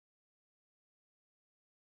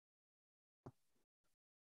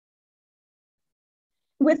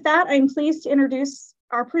With that, I'm pleased to introduce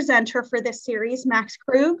our presenter for this series, Max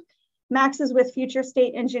Krug. Max is with Future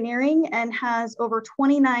State Engineering and has over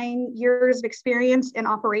 29 years of experience in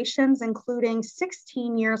operations, including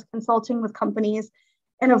 16 years consulting with companies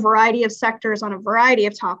in a variety of sectors on a variety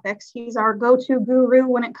of topics. He's our go-to guru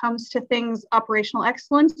when it comes to things operational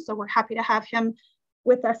excellence, so we're happy to have him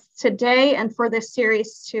with us today and for this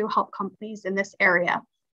series to help companies in this area.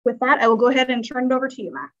 With that, I will go ahead and turn it over to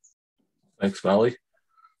you, Max. Thanks, Molly.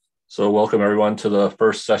 So welcome everyone to the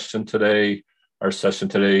first session today. Our session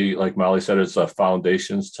today, like Molly said, is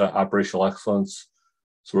foundations to operational excellence.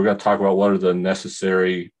 So we're going to talk about what are the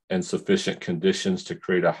necessary and sufficient conditions to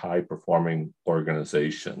create a high-performing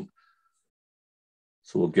organization.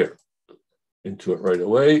 So we'll get into it right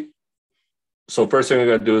away. So first thing we're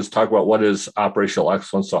going to do is talk about what is operational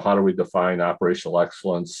excellence. So how do we define operational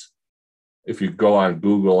excellence? If you go on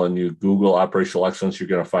Google and you Google operational excellence, you're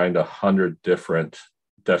going to find 100 different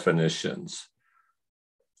definitions.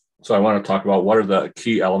 So I want to talk about what are the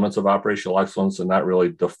key elements of operational excellence and not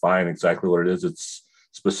really define exactly what it is. It's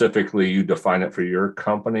specifically you define it for your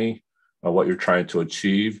company, what you're trying to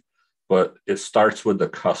achieve, but it starts with the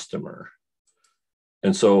customer.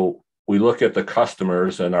 And so we look at the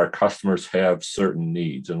customers, and our customers have certain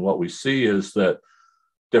needs. And what we see is that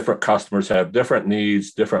different customers have different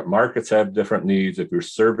needs, different markets have different needs. If you're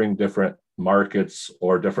serving different markets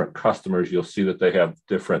or different customers, you'll see that they have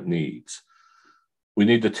different needs. We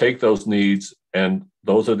need to take those needs, and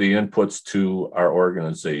those are the inputs to our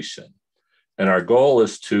organization. And our goal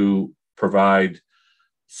is to provide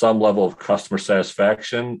some level of customer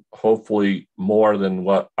satisfaction, hopefully more than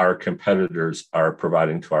what our competitors are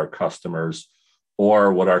providing to our customers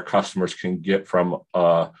or what our customers can get from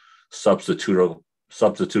a substitutable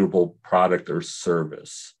product or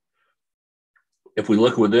service. If we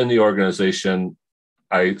look within the organization,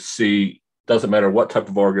 I see, doesn't matter what type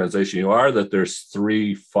of organization you are, that there's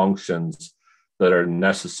three functions that are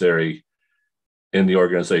necessary in the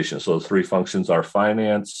organization. So the three functions are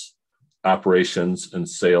finance, operations, and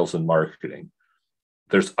sales and marketing.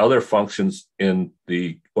 There's other functions in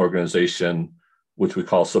the organization, which we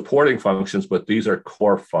call supporting functions, but these are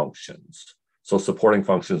core functions. So supporting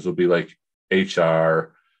functions would be like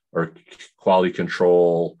HR or quality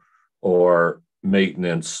control or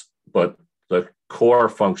maintenance, but the core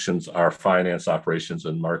functions are finance, operations,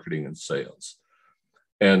 and marketing and sales.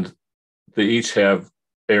 And they each have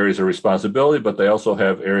areas of responsibility, but they also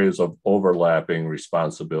have areas of overlapping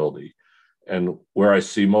responsibility. And where I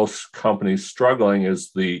see most companies struggling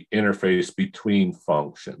is the interface between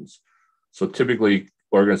functions. So typically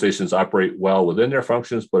organizations operate well within their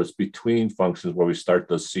functions, but it's between functions where we start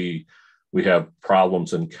to see we have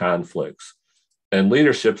problems and conflicts. And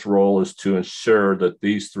leadership's role is to ensure that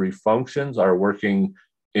these three functions are working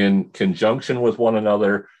in conjunction with one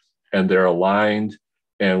another and they're aligned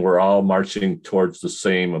and we're all marching towards the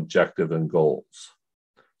same objective and goals.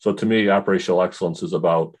 So to me, operational excellence is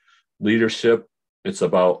about leadership. It's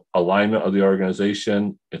about alignment of the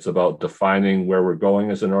organization. It's about defining where we're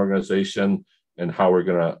going as an organization and how we're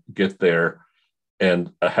going to get there,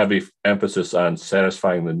 and a heavy emphasis on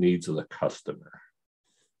satisfying the needs of the customer.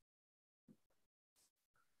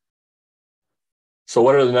 So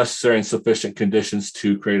what are the necessary and sufficient conditions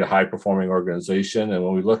to create a high-performing organization? And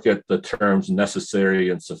when we look at the terms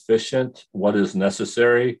necessary and sufficient, what is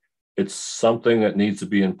necessary? It's something that needs to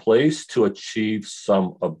be in place to achieve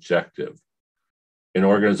some objective. In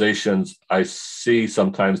organizations, I see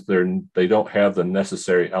sometimes they don't have the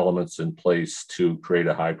necessary elements in place to create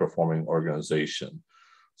a high-performing organization.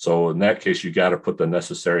 So in that case, you got to put the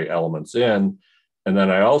necessary elements in. And then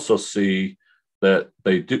I also see that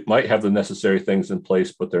they might have the necessary things in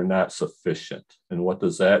place, but they're not sufficient. And what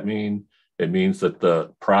does that mean? It means that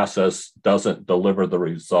the process doesn't deliver the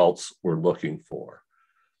results we're looking for.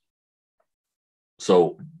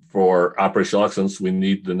 So for operational excellence, we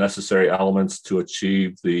need the necessary elements to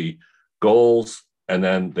achieve the goals, and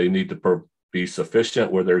then they need to be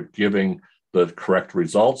sufficient where they're giving the correct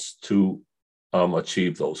results to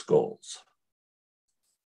achieve those goals.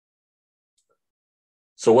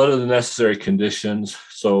 So what are the necessary conditions?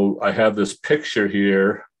 So I have this picture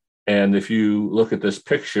here, and if you look at this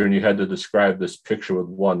picture and you had to describe this picture with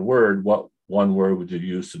one word, what one word would you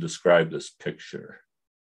use to describe this picture?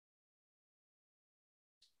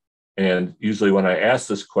 And usually when I ask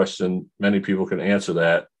this question, many people can answer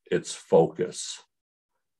that. It's focus.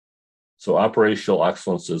 So operational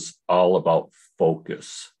excellence is all about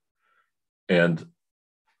focus. And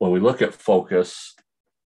when we look at focus,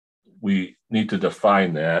 we need to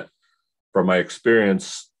define that. From my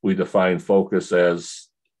experience, we define focus as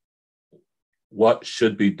what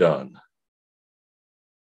should be done.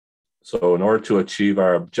 So in order to achieve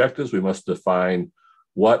our objectives, we must define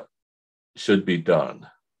what should be done.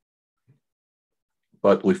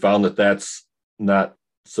 But we found that that's not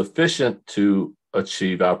sufficient to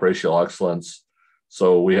achieve operational excellence.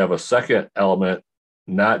 So we have a second element,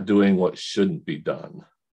 not doing what shouldn't be done.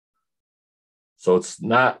 So it's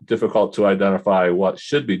not difficult to identify what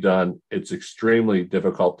should be done. It's extremely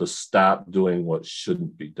difficult to stop doing what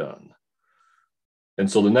shouldn't be done. And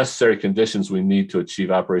so the necessary conditions we need to achieve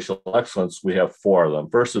operational excellence, we have 4 of them.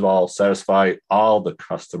 First of all, satisfy all the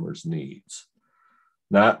customer's needs.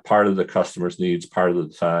 Not part of the customer's needs part of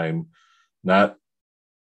the time, not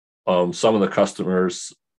some of the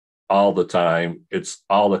customers all the time. It's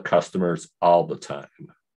all the customers all the time.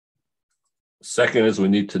 Second is we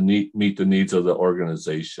need to meet the needs of the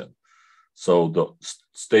organization. So the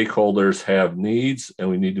stakeholders have needs, and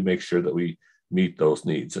we need to make sure that we meet those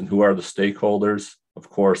needs. And who are the stakeholders? Of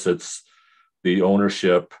course, it's the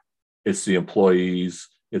ownership, it's the employees,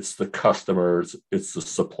 it's the customers, it's the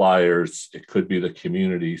suppliers, it could be the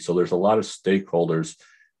community. So there's a lot of stakeholders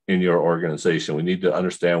in your organization. We need to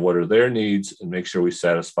understand what are their needs and make sure we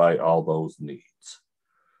satisfy all those needs.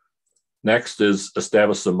 Next is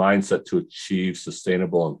establish the mindset to achieve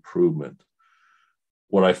sustainable improvement.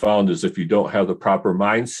 What I found is if you don't have the proper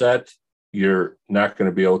mindset, you're not going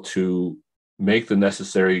to be able to make the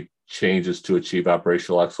necessary changes to achieve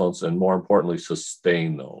operational excellence, and more importantly,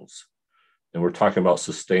 sustain those. And we're talking about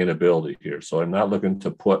sustainability here. So I'm not looking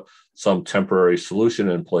to put some temporary solution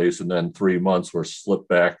in place and then 3 months we're slipped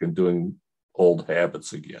back and doing old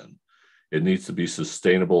habits again. It needs to be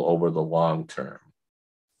sustainable over the long term.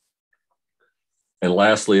 And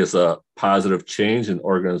lastly is a positive change in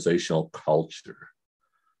organizational culture.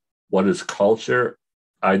 What is culture?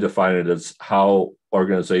 I define it as how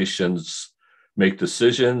organizations make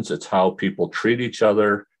decisions. It's how people treat each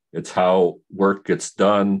other. It's how work gets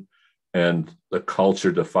done. And the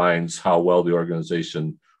culture defines how well the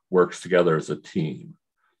organization works together as a team.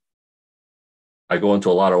 I go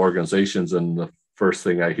into a lot of organizations, and the first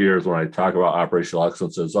thing I hear is when I talk about operational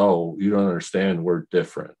excellence is, oh, you don't understand, we're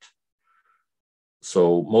different.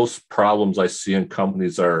 So most problems I see in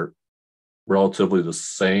companies are relatively the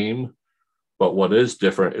same, but what is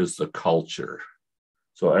different is the culture.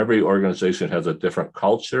 So every organization has a different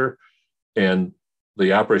culture, and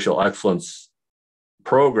the operational excellence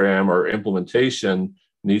program or implementation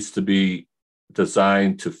needs to be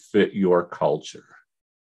designed to fit your culture.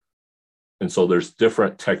 And so there's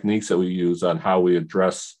different techniques that we use on how we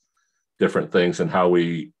address different things and how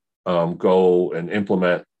we go and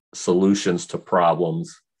implement solutions to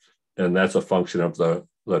problems. And that's a function of the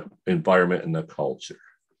environment and the culture.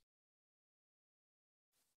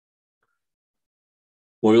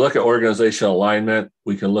 When we look at organizational alignment,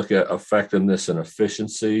 we can look at effectiveness and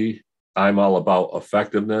efficiency. I'm all about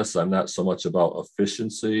effectiveness. I'm not so much about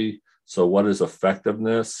efficiency. So what is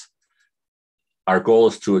effectiveness? Our goal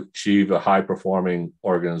is to achieve a high-performing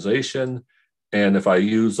organization. And if I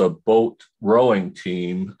use a boat rowing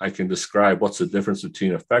team, I can describe what's the difference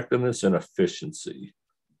between effectiveness and efficiency.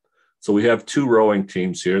 So we have 2 rowing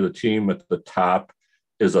teams here. The team at the top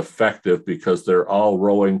is effective because they're all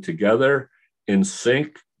rowing together in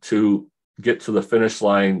sync to get to the finish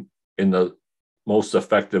line in the most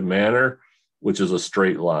effective manner, which is a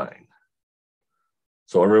straight line.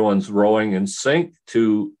 So everyone's rowing in sync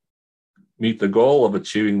to meet the goal of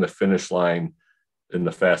achieving the finish line in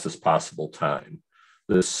the fastest possible time.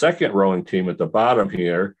 The second rowing team at the bottom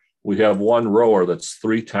here, we have one rower that's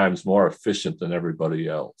 3 times more efficient than everybody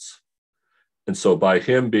else. And so by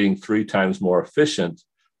him being 3 times more efficient,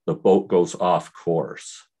 the boat goes off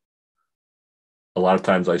course. A lot of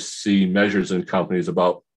times I see measures in companies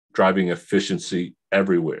about driving efficiency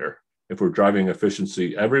everywhere. If we're driving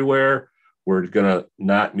efficiency everywhere, we're going to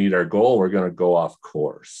not meet our goal. We're going to go off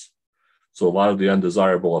course. So a lot of the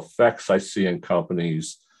undesirable effects I see in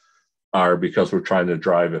companies are because we're trying to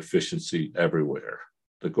drive efficiency everywhere.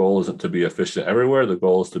 The goal isn't to be efficient everywhere. The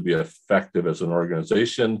goal is to be effective as an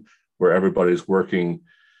organization where everybody's working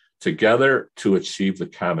together to achieve the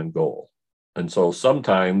common goal. And so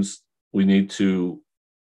sometimes we need to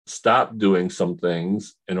stop doing some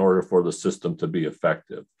things in order for the system to be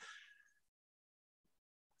effective.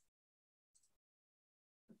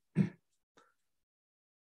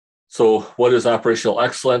 So what is operational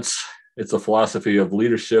excellence? It's a philosophy of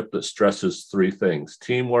leadership that stresses 3 things: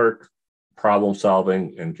 teamwork, problem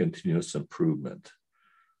solving, and continuous improvement.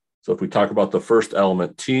 So if we talk about the first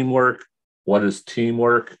element, teamwork, what is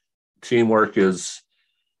teamwork? Teamwork is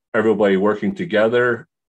everybody working together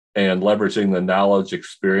and leveraging the knowledge,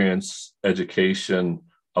 experience, education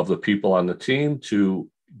of the people on the team to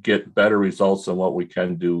get better results than what we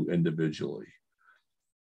can do individually.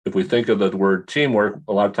 If we think of the word teamwork,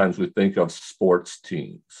 a lot of times we think of sports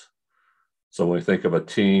teams. So when we think of a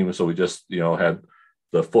team, so we just, had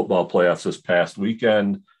the football playoffs this past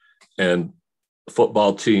weekend, and the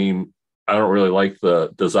football team, I don't really like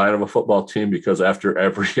the design of a football team, because after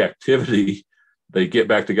every activity, they get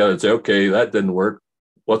back together and say, okay, that didn't work.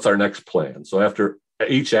 What's our next plan? So after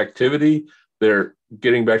each activity, they're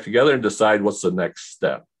getting back together and decide what's the next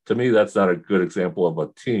step. To me, that's not a good example of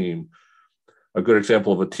a team. A good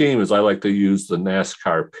example of a team is I like to use the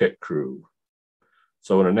NASCAR pit crew.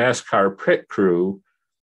 So in a NASCAR pit crew,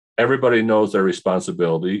 everybody knows their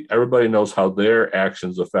responsibility. Everybody knows how their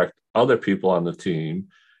actions affect other people on the team.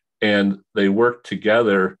 And they work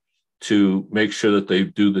together to make sure that they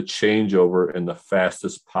do the changeover in the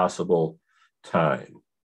fastest possible time.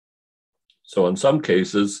 So in some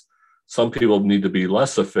cases, some people need to be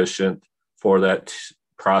less efficient for that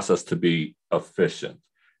process to be efficient.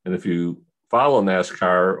 And if you follow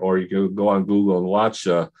NASCAR, or you can go on Google and watch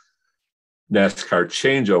a NASCAR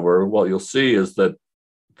changeover, what you'll see is that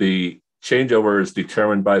the changeover is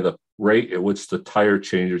determined by the rate at which the tire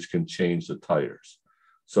changers can change the tires.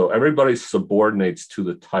 So everybody subordinates to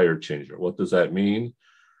the tire changer. What does that mean?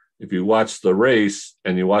 If you watch the race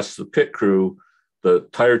and you watch the pit crew, the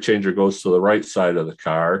tire changer goes to the right side of the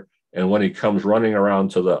car. And when he comes running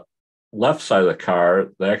around to the left side of the car,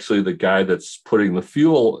 actually the guy that's putting the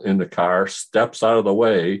fuel in the car steps out of the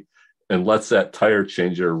way and lets that tire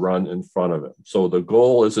changer run in front of him. So the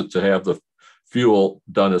goal isn't to have the fuel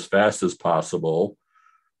done as fast as possible.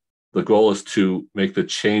 The goal is to make the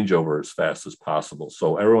changeover as fast as possible.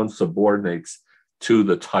 So everyone subordinates to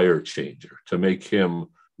the tire changer to make him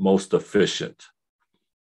most efficient.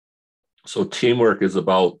 So teamwork is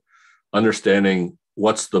about understanding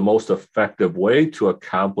what's the most effective way to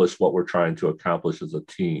accomplish what we're trying to accomplish as a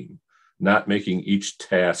team, not making each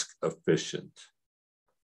task efficient.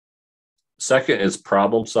 Second is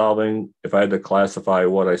problem solving. If I had to classify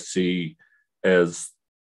what I see as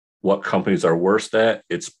what companies are worst at,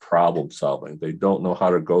 it's problem solving. They don't know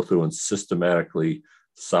how to go through and systematically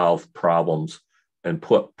solve problems and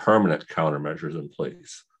put permanent countermeasures in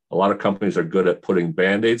place. A lot of companies are good at putting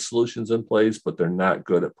Band-Aid solutions in place, but they're not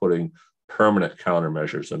good at putting permanent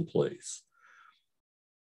countermeasures in place.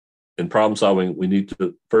 In problem solving, we need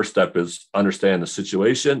to, first step is understand the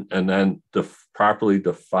situation and then properly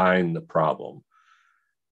define the problem.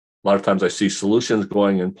 A lot of times I see solutions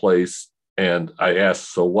going in place and I ask,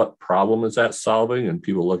 so what problem is that solving? And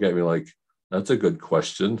people look at me like, that's a good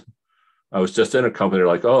question. I was just in a company, they're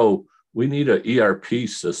like, oh, we need an ERP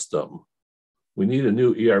system. We need a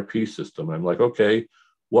new ERP system. I'm like, okay,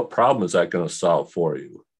 what problem is that going to solve for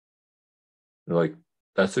you? They're like,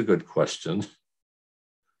 that's a good question.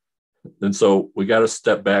 And so we got to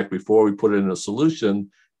step back before we put in a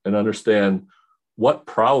solution and understand what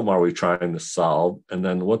problem are we trying to solve, and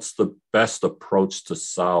then what's the best approach to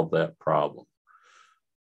solve that problem.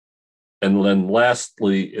 And then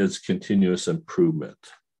lastly is continuous improvement.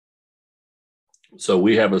 So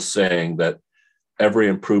we have a saying that every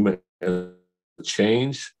improvement is a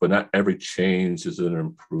change, but not every change is an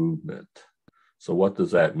improvement. So what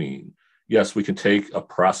does that mean? Yes, we can take a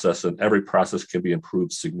process and every process can be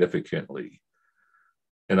improved significantly.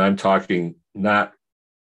 And I'm talking not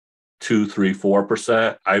 2, 3,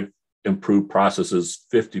 4%. I've improved processes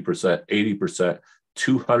 50%, 80%,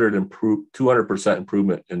 200%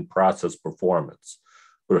 improvement in process performance.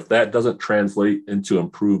 But if that doesn't translate into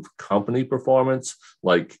improved company performance,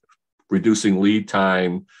 like reducing lead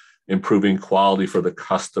time, improving quality for the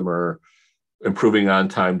customer, improving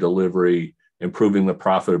on-time delivery, improving the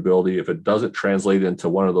profitability, if it doesn't translate into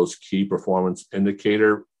one of those key performance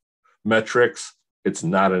indicator metrics, it's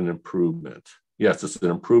not an improvement. Yes, it's an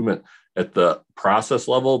improvement at the process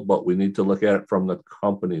level, but we need to look at it from the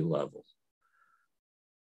company level.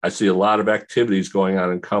 I see a lot of activities going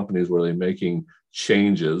on in companies where they're making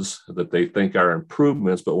changes that they think are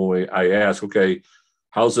improvements, but when I ask, okay,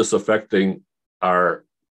 how's this affecting our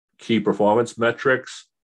key performance metrics?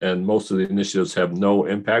 And most of the initiatives have no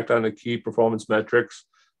impact on the key performance metrics,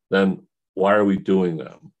 then why are we doing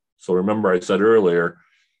them? So remember I said earlier,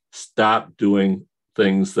 stop doing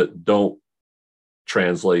things that don't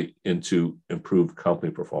translate into improved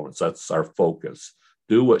company performance. That's our focus.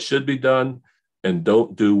 Do what should be done and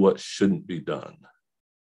don't do what shouldn't be done.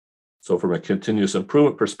 So from a continuous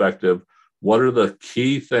improvement perspective, what are the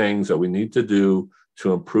key things that we need to do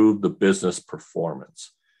to improve the business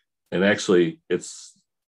performance? And actually, it's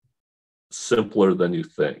simpler than you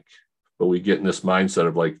think, but we get in this mindset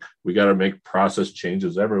of like, we got to make process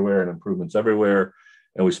changes everywhere and improvements everywhere.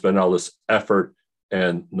 And we spend all this effort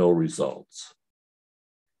and no results.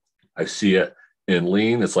 I see it in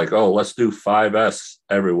lean. It's like, oh, let's do 5S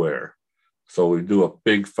everywhere. So we do a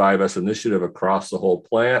big 5S initiative across the whole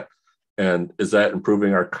plant. And is that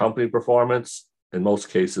improving our company performance? In most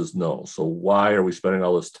cases, no. So why are we spending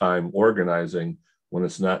all this time organizing when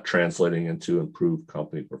it's not translating into improved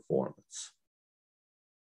company performance?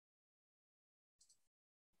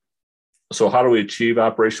 So how do we achieve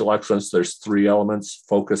operational excellence? There's 3 elements: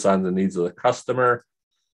 focus on the needs of the customer,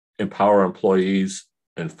 empower employees,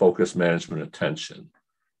 and focus management attention.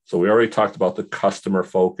 So we already talked about the customer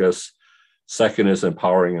focus. Second is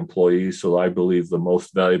empowering employees. So I believe the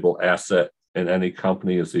most valuable asset in any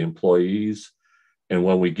company is the employees. And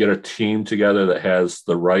when we get a team together that has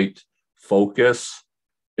the right focus,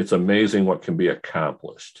 it's amazing what can be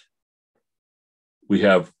accomplished. We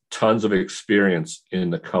have tons of experience in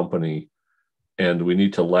the company, and we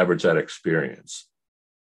need to leverage that experience.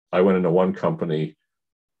 I went into one company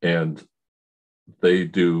and they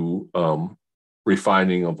do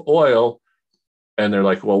refining of oil. And they're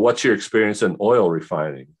like, well, what's your experience in oil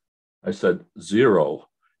refining? I said, 0.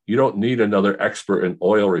 You don't need another expert in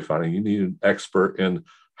oil refining. You need an expert in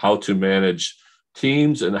how to manage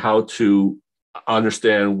teams and how to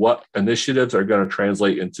understand what initiatives are going to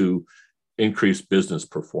translate into increased business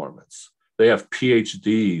performance. They have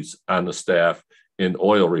PhDs on the staff in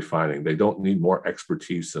oil refining. They don't need more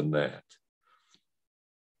expertise than that.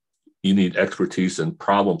 You need expertise in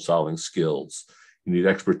problem-solving skills. You need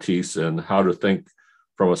expertise in how to think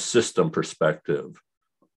from a system perspective.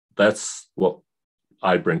 That's what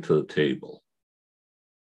I bring to the table.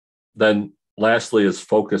 Then lastly is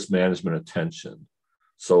focus management attention.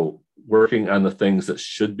 So working on the things that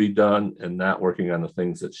should be done and not working on the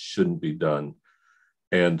things that shouldn't be done.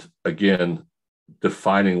 And again,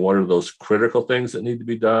 defining what are those critical things that need to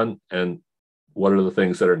be done and what are the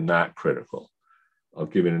things that are not critical. I'll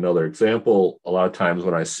give you another example. A lot of times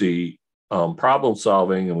when I see problem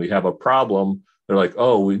solving and we have a problem, they're like,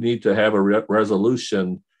 oh, we need to have a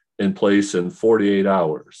resolution in place in 48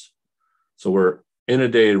 hours. So we're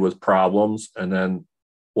inundated with problems. And then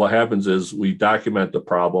what happens is we document the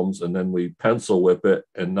problems and then we pencil whip it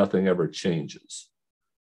and nothing ever changes.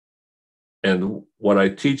 And what I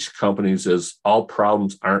teach companies is all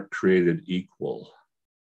problems aren't created equal.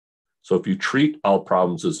 So if you treat all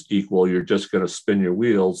problems as equal, you're just going to spin your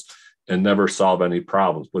wheels and never solve any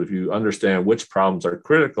problems. But if you understand which problems are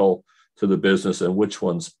critical to the business and which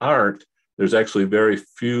ones aren't, there's actually very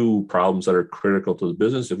few problems that are critical to the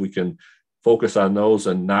business. If we can focus on those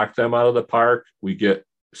and knock them out of the park, we get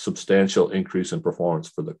substantial increase in performance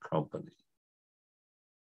for the company.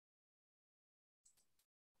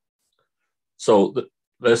 So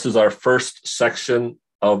this is our first section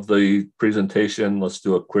of the presentation. Let's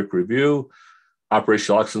do a quick review.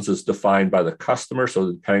 Operational excellence is defined by the customer.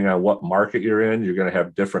 So depending on what market you're in, you're going to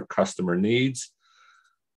have different customer needs.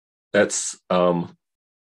 That's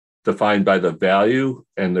defined by the value.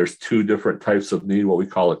 And there's 2 different types of need, what we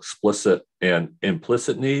call explicit and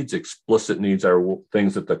implicit needs. Explicit needs are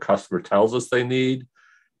things that the customer tells us they need.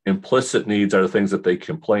 Implicit needs are the things that they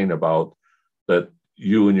complain about that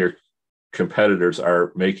you and your competitors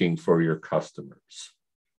are making for your customers.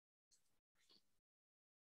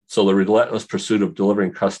 So the relentless pursuit of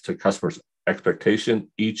delivering to customers' expectation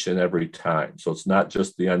each and every time. So it's not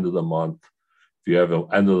just the end of the month. If you have an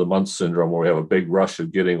end of the month syndrome where we have a big rush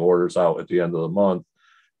of getting orders out at the end of the month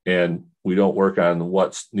and we don't work on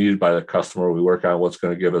what's needed by the customer, we work on what's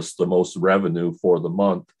going to give us the most revenue for the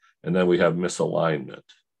month, and then we have misalignment.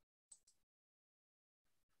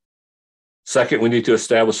 Second, we need to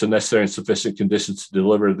establish the necessary and sufficient conditions to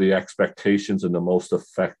deliver the expectations in the most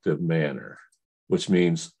effective manner, which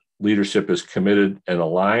means leadership is committed and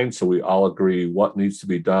aligned. So we all agree what needs to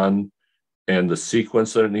be done and the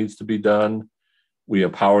sequence that it needs to be done. We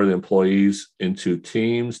empower the employees into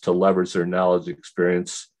teams to leverage their knowledge,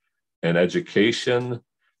 experience, and education.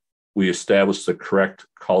 We establish the correct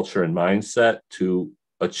culture and mindset to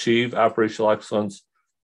achieve operational excellence,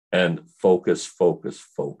 and focus, focus,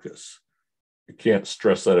 focus. You can't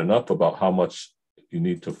stress that enough about how much you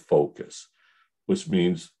need to focus, which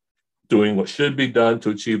means doing what should be done to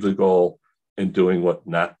achieve the goal and doing what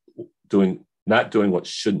not doing what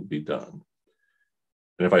shouldn't be done.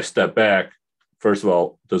 And if I step back, first of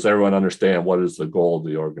all, does everyone understand what is the goal of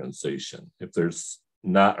the organization? If there's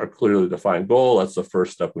not a clearly defined goal, that's the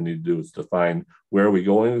first step we need to do, is define where are we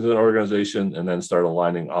going as an organization and then start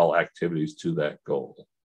aligning all activities to that goal.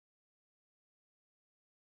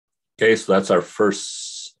 Okay, so that's our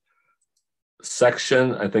first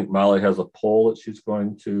section. I think Molly has a poll that she's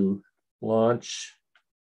going to launch.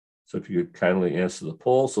 So if you could kindly answer the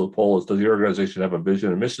poll. So the poll is, does the organization have a vision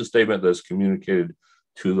and mission statement that is communicated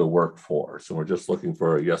to the workforce? And we're just looking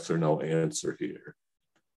for a yes or no answer here.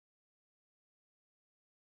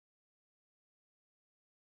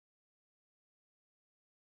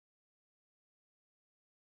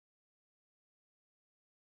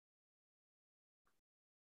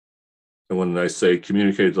 And when I say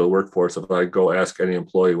communicate to the workforce, if I go ask any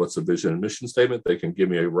employee what's the vision and mission statement, they can give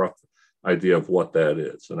me a rough idea of what that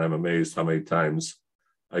is. And I'm amazed how many times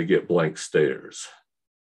I get blank stares.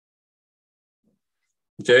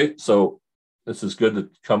 Okay, so this is good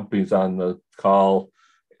that companies on the call,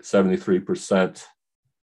 73%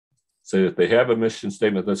 say that they have a mission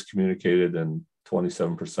statement that's communicated, and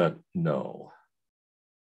 27% no.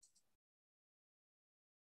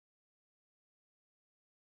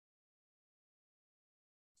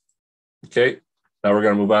 Okay, now we're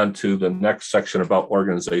going to move on to the next section about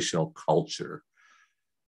organizational culture.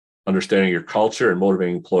 Understanding your culture and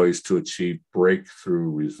motivating employees to achieve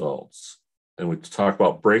breakthrough results. And we talk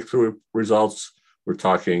about breakthrough results, we're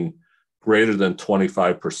talking greater than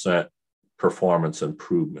 25% performance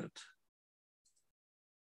improvement.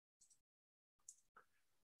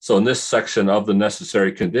 So in this section of the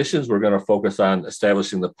necessary conditions, we're going to focus on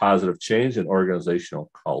establishing the positive change in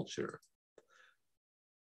organizational culture.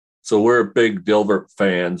 So we're big Dilbert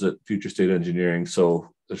fans at Future State Engineering. So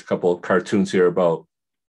there's a couple of cartoons here about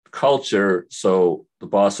culture. So the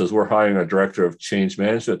boss says, we're hiring a director of change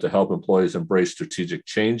management to help employees embrace strategic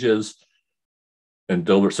changes. And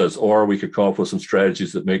Dilbert says, or we could come up with some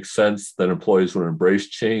strategies that make sense that employees would embrace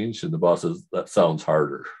change. And the boss says, that sounds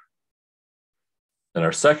harder. And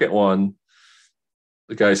our second one,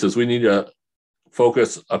 the guy says, we need to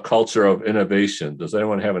focus a culture of innovation. Does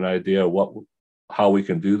anyone have an idea how we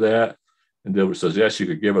can do that? And Dilbert says, yes, you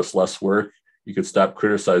could give us less work. You could stop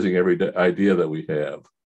criticizing every idea that we have.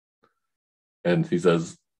 And he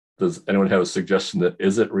says, does anyone have a suggestion that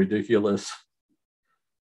isn't ridiculous?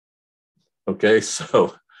 Okay,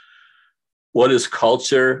 so what is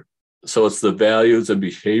culture? So it's the values and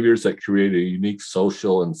behaviors that create a unique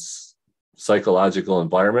social and psychological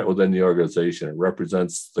environment within the organization. It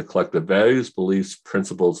represents the collective values, beliefs,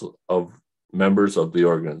 principles of members of the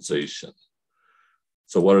organization.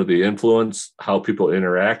 So what are the influence? How people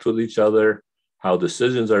interact with each other, how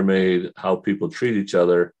decisions are made, how people treat each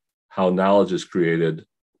other, how knowledge is created,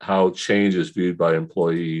 how change is viewed by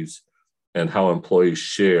employees, and how employees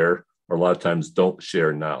share, or a lot of times don't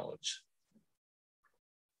share knowledge.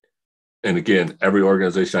 And again, every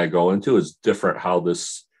organization I go into is different how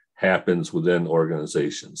this happens within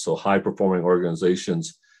organizations. So high-performing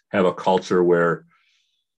organizations have a culture where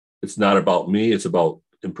it's not about me, it's about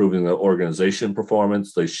improving the organization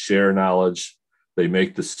performance. They share knowledge, they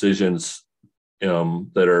make decisions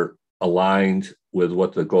that are aligned with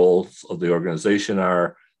what the goals of the organization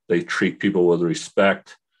are. They treat people with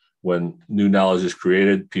respect. When new knowledge is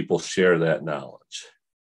created, people share that knowledge.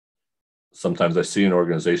 Sometimes I see in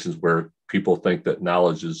organizations where people think that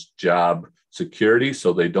knowledge is job security,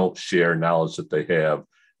 so they don't share knowledge that they have.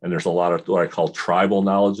 And there's a lot of what I call tribal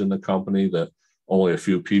knowledge in the company that only a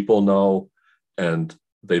few people know, and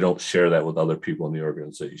they don't share that with other people in the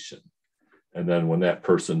organization. And then when that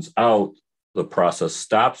person's out, the process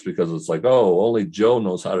stops because it's like, oh, only Joe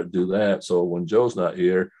knows how to do that. So when Joe's not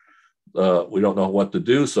here, we don't know what to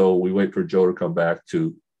do. So we wait for Joe to come back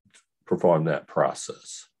to perform that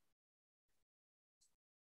process.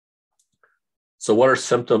 So what are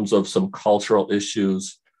symptoms of some cultural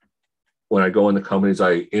issues? When I go into companies,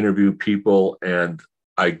 I interview people and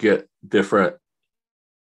I get different,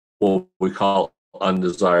 what we call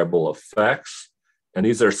undesirable effects. And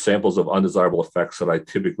these are samples of undesirable effects that I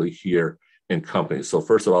typically hear in companies. So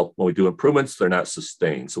first of all, when we do improvements, they're not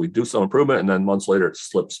sustained. So we do some improvement and then months later it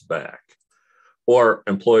slips back. Or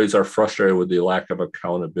employees are frustrated with the lack of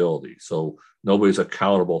accountability. So nobody's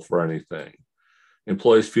accountable for anything.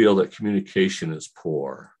 Employees feel that communication is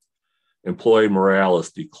poor. Employee morale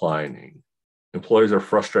is declining. Employees are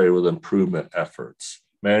frustrated with improvement efforts.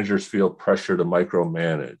 Managers feel pressure to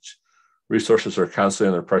micromanage. Resources are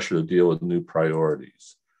constantly under pressure to deal with new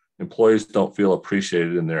priorities. Employees don't feel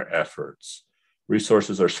appreciated in their efforts.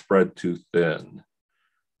 Resources are spread too thin.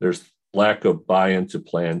 There's lack of buy-in to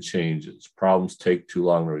plan changes. Problems take too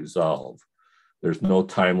long to resolve. There's no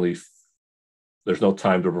time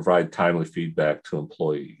to provide timely feedback to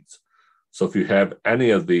employees. So if you have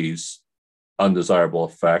any of these undesirable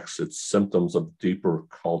effects, it's symptoms of deeper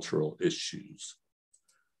cultural issues.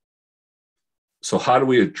 So how do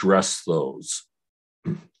we address those?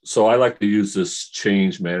 So I like to use this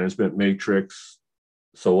change management matrix.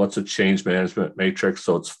 So what's a change management matrix?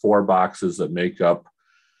 So it's 4 boxes that make up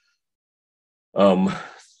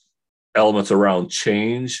elements around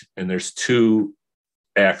change, and there's two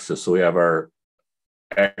axes. So we have our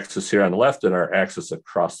axis here on the left and our axis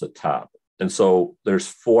across the top. And so there's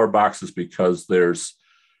 4 boxes because there's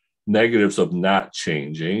negatives of not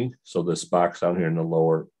changing. So this box down here in the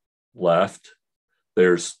lower left,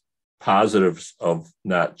 there's positives of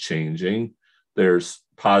not changing, there's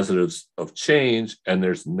positives of change, and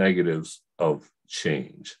there's negatives of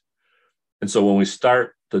change. And so when we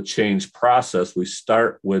start the change process, we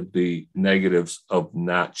start with the negatives of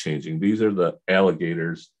not changing. These are the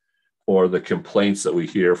alligators or the complaints that we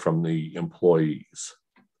hear from the employees.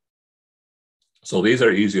 So these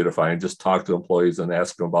are easier to find. Just talk to employees and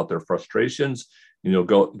ask them about their frustrations. You'll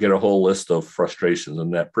go get a whole list of frustrations.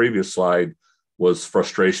 And that previous slide was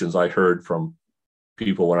frustrations I heard from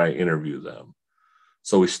people when I interview them.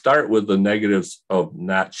 So we start with the negatives of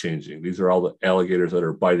not changing. These are all the alligators that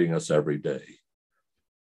are biting us every day.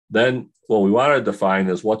 Then what we want to define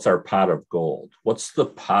is what's our pot of gold? What's the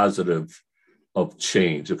positive of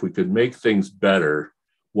change? If we could make things better,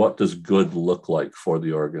 what does good look like for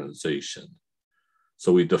the organization?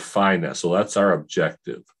 So we define that. So that's our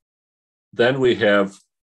objective. Then we have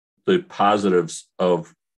the positives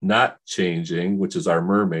of not changing, which is our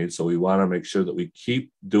mermaid. So we want to make sure that we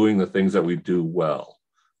keep doing the things that we do well.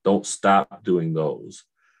 Don't stop doing those.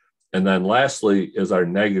 And then lastly is our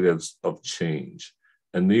negatives of change.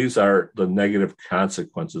 And these are the negative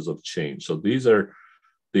consequences of change. So these are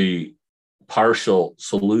the partial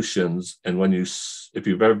solutions. And when if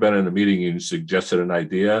you've ever been in a meeting and you suggested an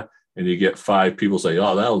idea and you get 5 people say,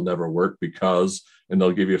 oh, that'll never work because, and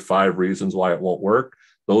they'll give you 5 reasons why it won't work.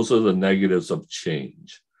 Those are the negatives of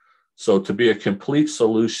change. So to be a complete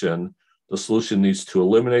solution, the solution needs to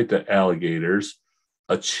eliminate the alligators,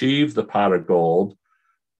 achieve the pot of gold,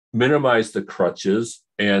 minimize the crutches,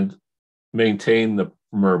 and maintain the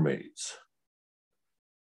mermaids.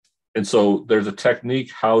 And so there's a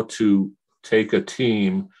technique how to take a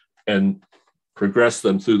team and progress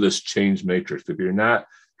them through this change matrix. If you're not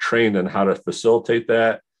trained on how to facilitate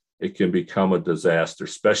that, it can become a disaster,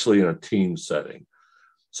 especially in a team setting.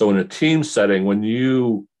 So in a team setting, when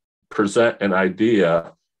you present an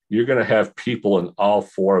idea, you're going to have people in all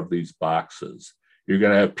 4 of these boxes. You're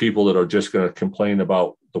going to have people that are just going to complain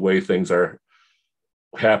about the way things are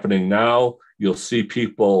happening now. You'll see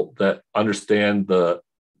people that understand the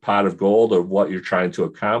pot of gold of what you're trying to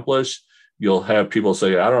accomplish. You'll have people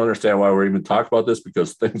say, I don't understand why we're even talking about this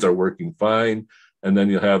because things are working fine. And then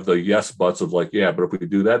you'll have the yes buts of like, yeah, but if we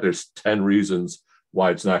do that, there's 10 reasons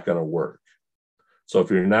why it's not going to work. So if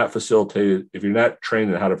you're not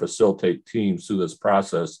trained in how to facilitate teams through this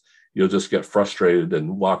process, you'll just get frustrated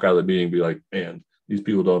and walk out of the meeting and be like, man, these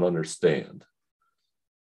people don't understand.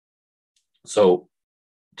 So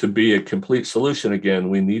to be a complete solution, again,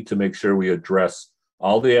 we need to make sure we address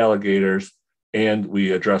all the alligators and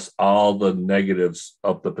we address all the negatives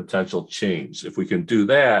of the potential change. If we can do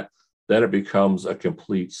that, then it becomes a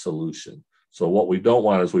complete solution. So what we don't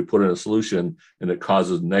want is we put in a solution and it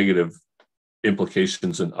causes negative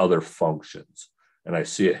implications in other functions. And I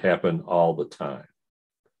see it happen all the time.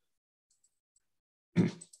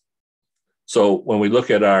 So when we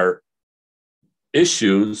look at our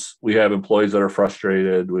issues, we have employees that are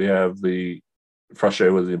frustrated. We have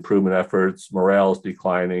frustrated with the improvement efforts. Morale is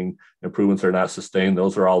declining. Improvements are not sustained.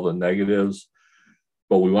 Those are all the negatives.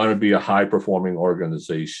 But we want to be a high-performing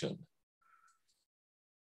organization.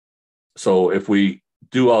 So if we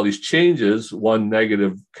do all these changes, one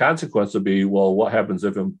negative consequence would be, well, what happens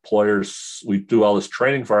if we do all this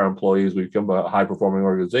training for our employees, we become a high-performing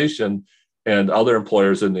organization, and other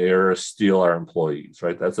employers in the area steal our employees,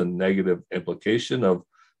 right? That's a negative implication of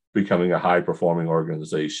becoming a high-performing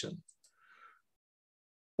organization.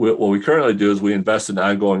 What we currently do is we invest in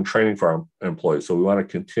ongoing training for our employees, so we want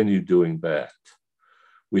to continue doing that.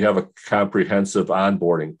 We have a comprehensive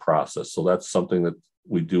onboarding process, so that's something that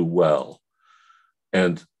we do well.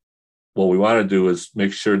 And what we want to do is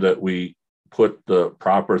make sure that we put the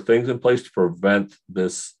proper things in place to prevent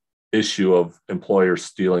this issue of employers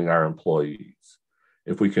stealing our employees.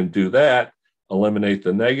 If we can do that, eliminate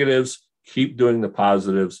the negatives, keep doing the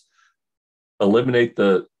positives, eliminate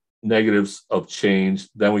the negatives of change,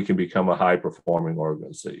 then we can become a high-performing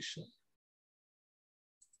organization.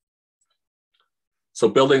 So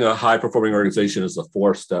building a high-performing organization is a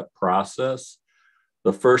 4-step process.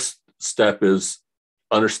 The first step is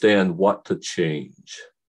understand what to change.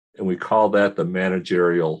 And we call that the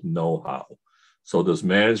managerial know-how. So does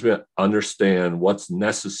management understand what's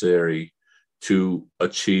necessary to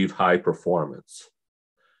achieve high performance?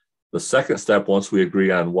 The second step, once we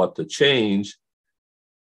agree on what to change,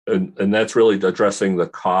 and that's really addressing the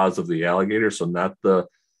cause of the alligator, so not the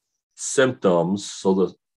symptoms. So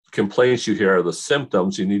the complaints you hear are the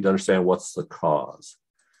symptoms. You need to understand what's the cause.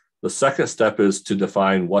 The second step is to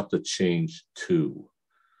define what to change to.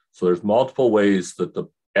 So there's multiple ways that the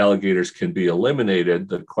alligators can be eliminated.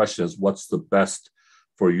 The question is, what's the best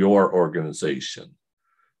for your organization?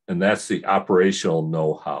 And that's the operational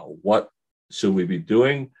know-how. What should we be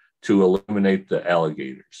doing to eliminate the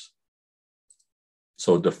alligators?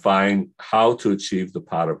 So define how to achieve the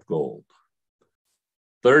pot of gold.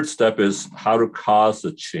 Third step is how to cause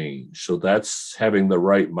the change. So that's having the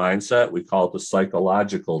right mindset. We call it the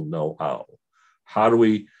psychological know-how. How do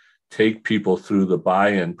we take people through the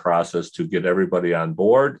buy-in process to get everybody on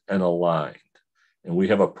board and aligned? And we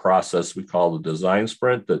have a process we call the design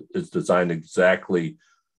sprint that is designed exactly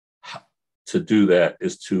to do that,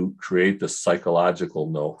 is to create the psychological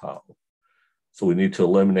know-how. So we need to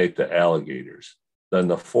eliminate the alligators. Then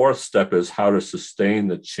the fourth step is how to sustain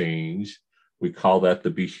the change. We call that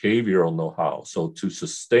the behavioral know-how. So to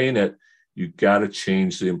sustain it, you've got to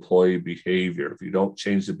change the employee behavior. If you don't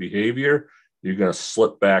change the behavior, you're going to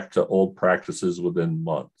slip back to old practices within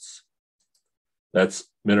months. That's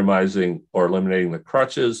minimizing or eliminating the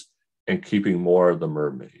crutches and keeping more of the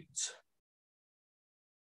mermaids.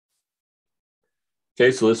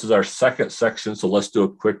 Okay, so this is our second section. So let's do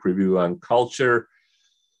a quick review on culture.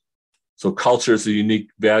 So culture is the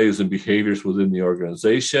unique values and behaviors within the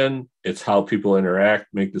organization. It's how people interact,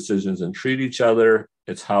 make decisions, and treat each other.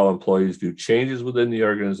 It's how employees view changes within the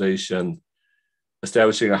organization.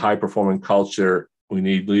 Establishing a high-performing culture, we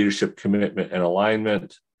need leadership, commitment, and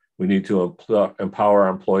alignment. We need to empower our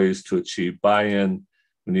employees to achieve buy-in.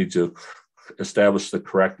 We need to establish the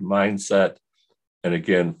correct mindset. And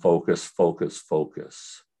again, focus, focus,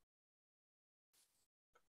 focus.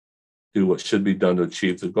 Do what should be done to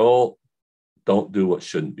achieve the goal. Don't do what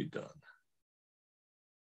shouldn't be done.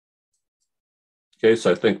 Okay,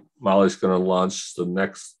 so I think Molly's going to launch the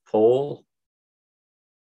next poll.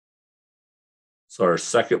 So our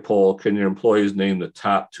second poll, can your employees name the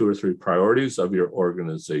top 2 or 3 priorities of your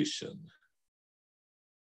organization?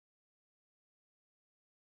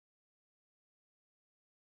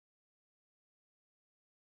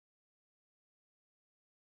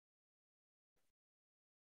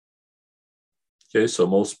 Okay, so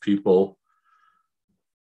most people,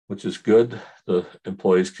 which is good, the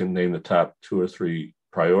employees can name the top 2 or 3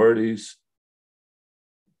 priorities.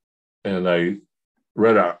 And I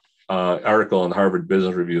read an article in Harvard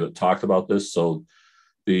Business Review that talked about this. So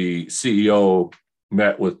the CEO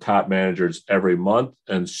met with top managers every month,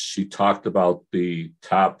 and she talked about the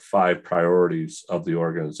top 5 priorities of the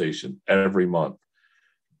organization every month.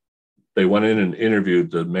 They went in and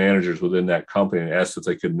interviewed the managers within that company and asked if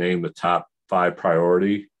they could name the top 5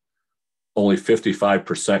 priority. Only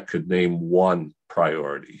 55% could name 1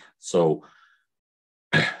 priority. So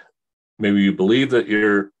maybe you believe that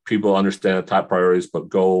your people understand the top priorities, but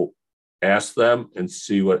go ask them and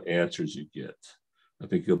see what answers you get. I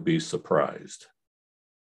think you'll be surprised.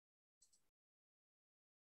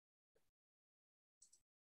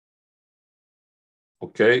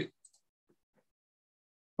 Okay.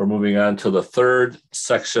 We're moving on to the third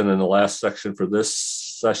section and the last section for this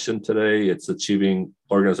session today. It's achieving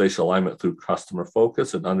organizational alignment through customer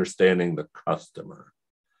focus and understanding the customer.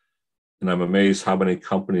 And I'm amazed how many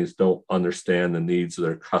companies don't understand the needs of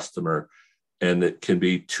their customer, and it can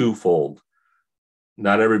be twofold.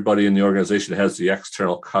 Not everybody in the organization has the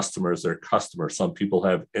external customer as their customer. Some people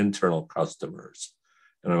have internal customers.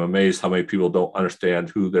 And I'm amazed how many people don't understand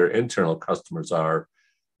who their internal customers are.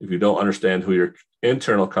 If you don't understand who your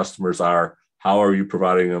internal customers are, how are you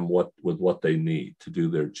providing them with what they need to do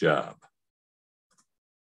their job?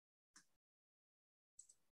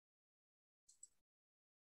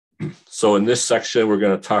 So in this section, we're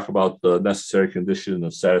going to talk about the necessary condition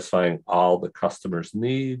of satisfying all the customer's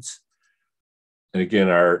needs. And again,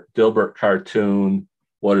 our Dilbert cartoon,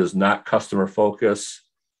 what is not customer focus?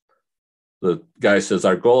 The guy says,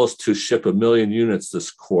 our goal is to ship 1 million units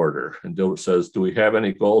this quarter. And Dilbert says, do we have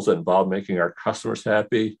any goals that involve making our customers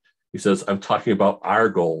happy? He says, I'm talking about our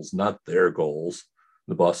goals, not their goals.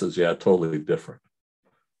 The boss says, yeah, totally different.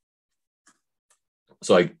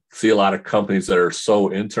 So I see a lot of companies that are so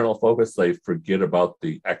internal focused, they forget about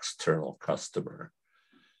the external customer.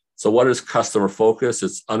 So what is customer focus?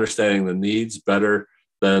 It's understanding the needs better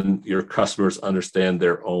than your customers understand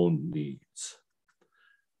their own needs,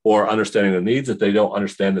 or understanding the needs that they don't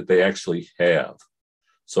understand that they actually have.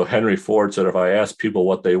 So Henry Ford said, if I asked people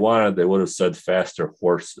what they wanted, they would have said faster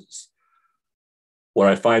horses. what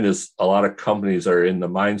I find is a lot of companies are in the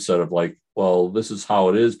mindset of like, well, this is how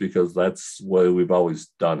it is because that's the way we've always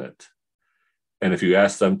done it. And if you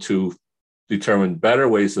ask them to determine better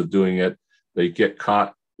ways of doing it, they get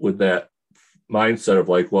caught with that mindset of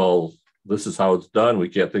like, well, this is how it's done. We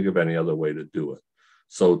can't think of any other way to do it.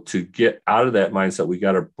 So to get out of that mindset, we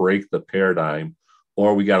got to break the paradigm,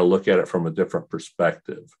 or we got to look at it from a different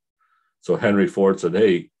perspective. So Henry Ford said,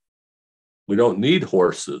 hey, we don't need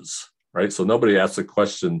horses, right? So nobody asked the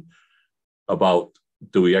question about,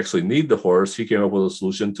 do we actually need the horse? He came up with a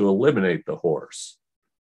solution to eliminate the horse.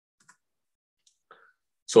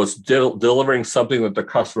 So it's delivering something that the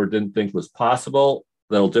customer didn't think was possible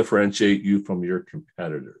that'll differentiate you from your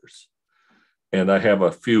competitors. And I have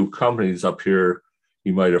a few companies up here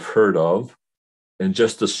you might have heard of. And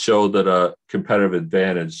just to show that a competitive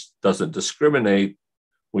advantage doesn't discriminate,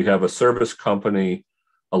 we have a service company,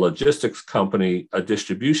 a logistics company, a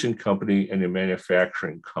distribution company, and a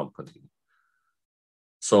manufacturing company.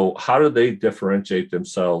 So how do they differentiate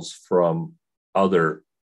themselves from other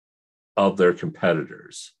of their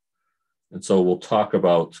competitors? And so we'll talk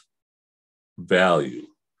about value.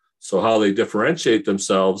 So how they differentiate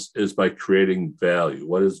themselves is by creating value.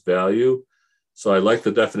 What is value? So I like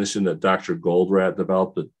the definition that Dr. Goldratt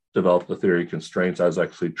developed the theory of constraints. I was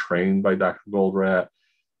actually trained by Dr. Goldratt.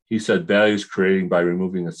 He said value is creating by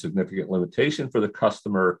removing a significant limitation for the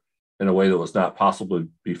customer in a way that was not possible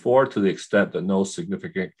before, to the extent that no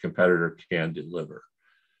significant competitor can deliver.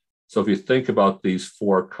 So if you think about these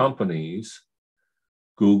four companies,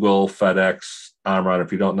 Google, FedEx, Omron,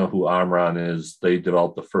 if you don't know who Omron is, they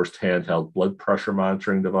developed the first handheld blood pressure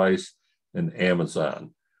monitoring device, and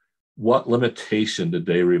Amazon. What limitation did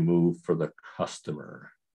they remove for the customer?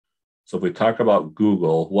 So if we talk about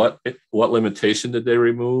Google, what limitation did they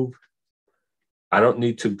remove? I don't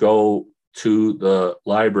need to go to the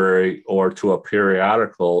library or to a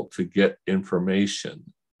periodical to get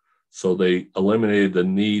information. So they eliminated the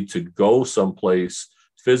need to go someplace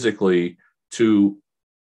physically to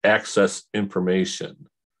access information.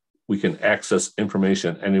 We can access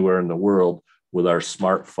information anywhere in the world with our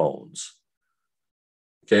smartphones.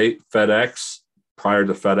 Okay, FedEx, prior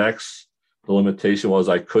to FedEx, the limitation was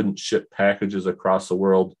I couldn't ship packages across the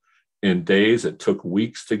world in days. It took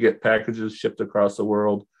weeks to get packages shipped across the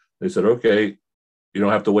world. They said, okay, you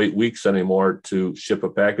don't have to wait weeks anymore to ship a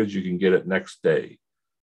package. You can get it next day.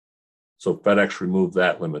 So FedEx removed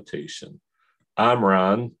that limitation.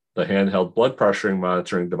 Omron, the handheld blood pressure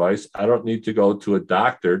monitoring device, I don't need to go to a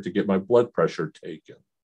doctor to get my blood pressure taken.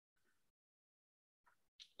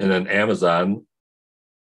 And then Amazon,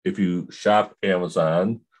 if you shop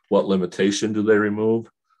Amazon, what limitation do they remove?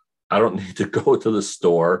 I don't need to go to the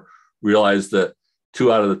store, realize that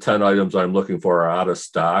 2 out of the 10 items I'm looking for are out of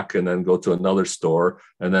stock, and then go to another store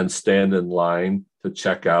and then stand in line to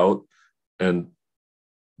check out, and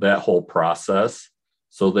that whole process.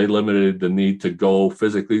 So they limited the need to go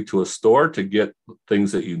physically to a store to get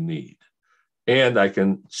things that you need. And I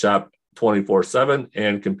can shop 24/7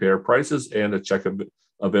 and compare prices and to check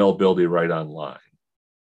availability right online.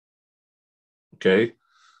 Okay.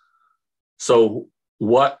 So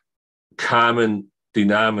what common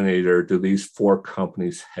denominator do these four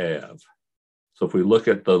companies have? So if we look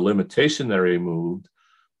at the limitation they removed,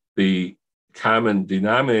 the common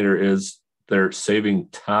denominator is they're saving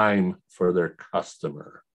time for their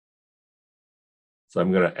customer. So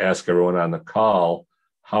I'm going to ask everyone on the call,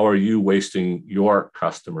 how are you wasting your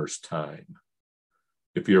customer's time?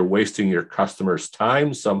 If you're wasting your customer's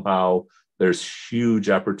time somehow, there's huge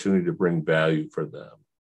opportunity to bring value for them.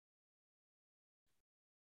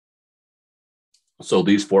 So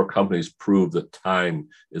these four companies prove that time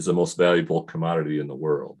is the most valuable commodity in the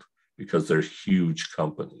world because they're huge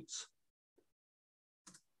companies.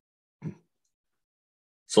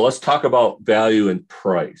 So let's talk about value and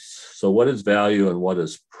price. So what is value and what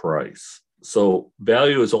is price? So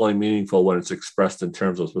value is only meaningful when it's expressed in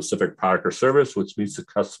terms of a specific product or service, which meets the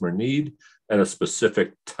customer need at a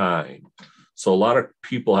specific time. So a lot of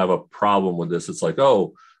people have a problem with this. It's like,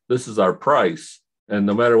 oh, this is our price. And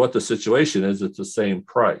no matter what the situation is, it's the same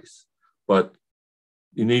price. But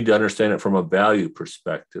you need to understand it from a value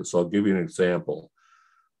perspective. So I'll give you an example.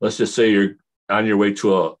 Let's just say you're on your way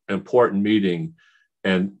to an important meeting,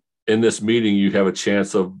 and in this meeting, you have a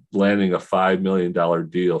chance of landing a $5 million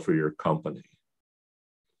deal for your company.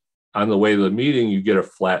 On the way to the meeting, you get a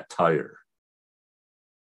flat tire.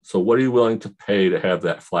 So what are you willing to pay to have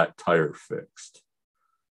that flat tire fixed?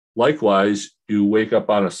 Likewise, you wake up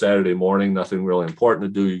on a Saturday morning, nothing really important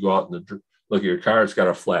to do. You go out and look at your car, it's got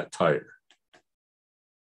a flat tire.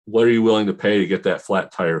 What are you willing to pay to get that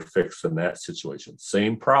flat tire fixed in that situation?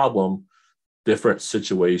 Same problem, different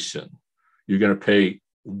situation. You're going to pay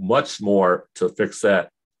much more to fix that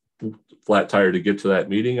flat tire to get to that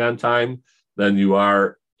meeting on time than you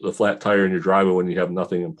are the flat tire in your driveway when you have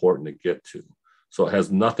nothing important to get to. So it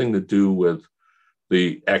has nothing to do with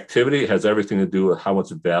the activity. It has everything to do with how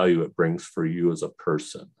much value it brings for you as a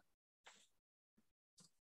person.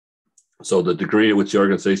 So the degree at which the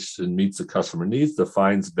organization meets the customer needs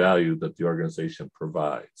defines value that the organization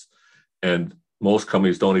provides. And most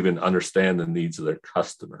companies don't even understand the needs of their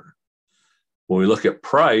customer. When we look at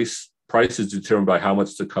price, price is determined by how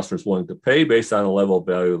much the customer is willing to pay based on the level of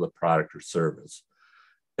value of the product or service.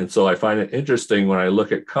 And so I find it interesting when I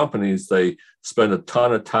look at companies, they spend a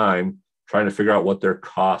ton of time trying to figure out what their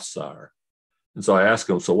costs are. And so I ask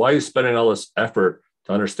them, so why are you spending all this effort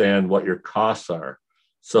to understand what your costs are?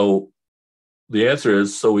 So the answer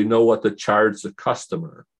is, so we know what to charge the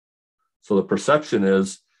customer. So the perception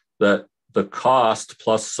is that the cost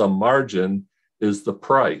plus some margin is the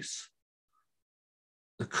price.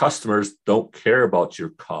 The customers don't care about your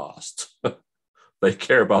cost. They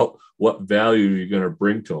care about what value you're going to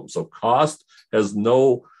bring to them. So cost has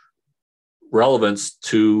no relevance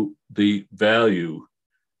to the value,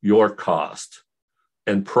 your cost.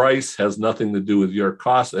 And price has nothing to do with your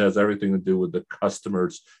cost. It has everything to do with the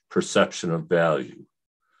customer's perception of value.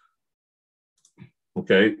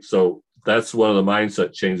 Okay, so that's one of the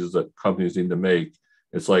mindset changes that companies need to make.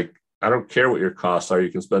 It's like, I don't care what your costs are.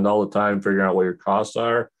 You can spend all the time figuring out what your costs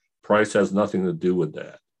are. Price has nothing to do with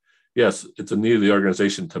that. Yes, it's a need of the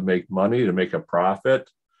organization to make money, to make a profit.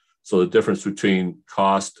 So the difference between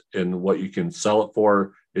cost and what you can sell it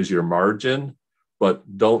for is your margin,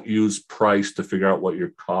 but don't use price to figure out what your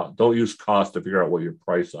cost, don't use cost to figure out what your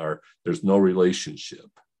price are. There's no relationship.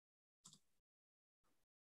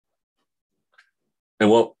 And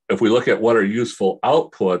if we look at what are useful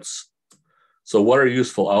outputs, so what are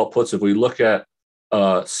useful outputs? If we look at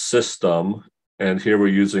a system, and here we're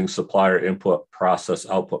using supplier input, process,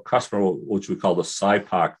 output, customer, which we call the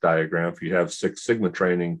SIPOC diagram. If you have Six Sigma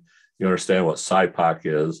training, you understand what SIPOC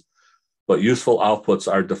is. But useful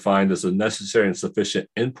outputs are defined as the necessary and sufficient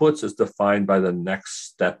inputs as defined by the next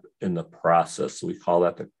step in the process. So we call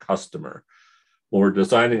that the customer. When we're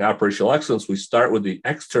designing operational excellence, we start with the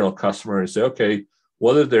external customer and say, okay,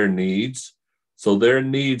 what are their needs? So their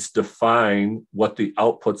needs define what the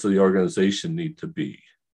outputs of the organization need to be.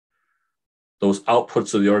 Those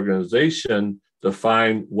outputs of the organization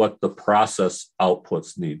define what the process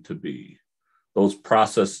outputs need to be. Those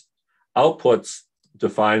process outputs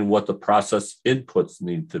define what the process inputs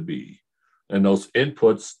need to be. And those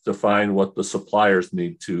inputs define what the suppliers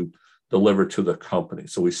need to deliver to the company.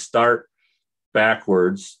 So we start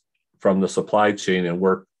backwards from the supply chain and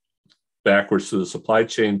work backwards through the supply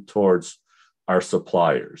chain towards our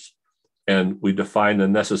suppliers. And we define the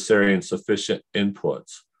necessary and sufficient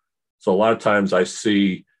inputs. So a lot of times I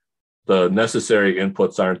see the necessary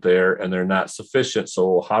inputs aren't there and they're not sufficient.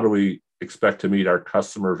 So how do we expect to meet our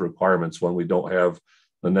customers' requirements when we don't have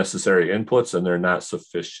the necessary inputs and they're not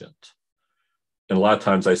sufficient? And a lot of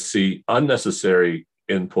times I see unnecessary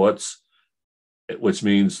inputs, which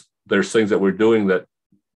means there's things that we're doing that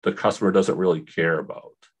the customer doesn't really care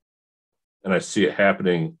about. And I see it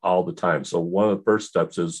happening all the time. So one of the first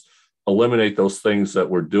steps is eliminate those things that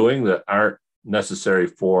we're doing that aren't necessary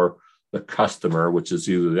for the customer, which is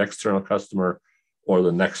either the external customer or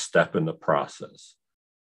the next step in the process.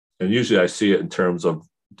 And usually I see it in terms of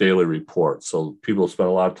daily reports. So people spend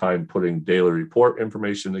a lot of time putting daily report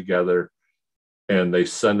information together and they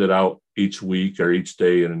send it out each week or each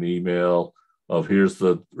day in an email of here's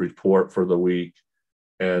the report for the week.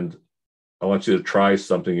 And I want you to try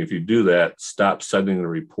something. If you do that, stop sending the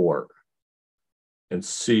report and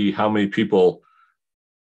see how many people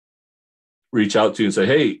reach out to you and say,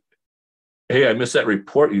 hey, I missed that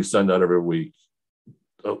report you send out every week.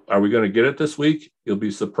 Are we going to get it this week? You'll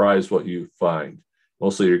be surprised what you find.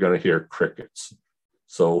 Mostly you're going to hear crickets.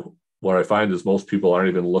 So what I find is most people aren't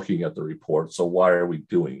even looking at the report. So why are we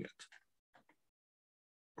doing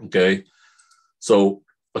it? Okay. So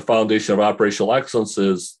the foundation of operational excellence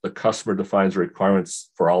is the customer defines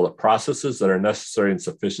requirements for all the processes that are necessary and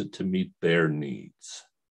sufficient to meet their needs.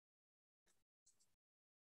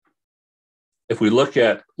 If we look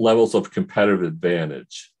at levels of competitive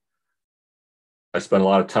advantage, I spend a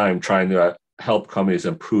lot of time trying to help companies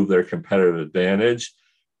improve their competitive advantage.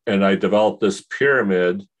 And I developed this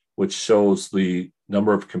pyramid, which shows the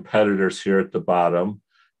number of competitors here at the bottom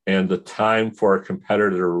and the time for a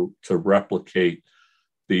competitor to replicate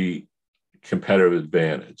the competitive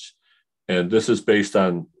advantage. And this is based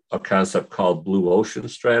on a concept called blue ocean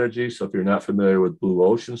strategy. So if you're not familiar with blue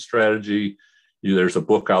ocean strategy, there's a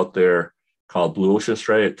book out there called Blue Ocean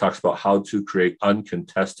Strategy. It talks about how to create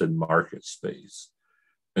uncontested market space.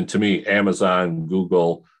 And to me, Amazon,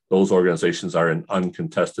 Google, those organizations are in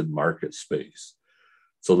uncontested market space.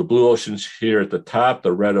 So the blue ocean's here at the top,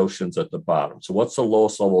 the red ocean's at the bottom. So what's the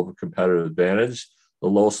lowest level of competitive advantage? The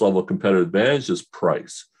lowest level of competitive advantage is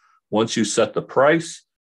price. Once you set the price,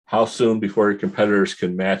 how soon before your competitors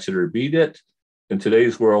can match it or beat it? In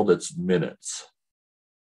today's world, it's minutes.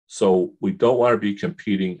 So we don't want to be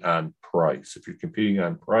competing on price. If you're competing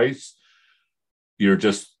on price, you're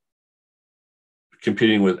just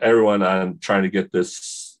competing with everyone on trying to get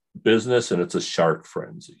this business, and it's a shark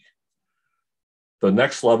frenzy. The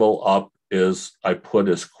next level up is I put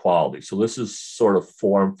as quality. So this is sort of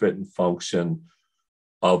form, fit, and function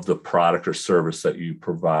of the product or service that you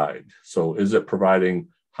provide. So is it providing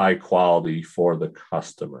high quality for the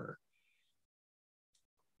customer?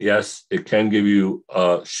 Yes, it can give you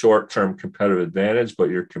a short-term competitive advantage, but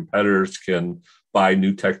your competitors can buy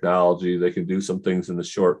new technology. They can do some things in the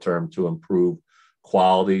short term to improve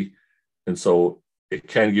quality. And so it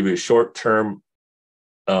can give you a short-term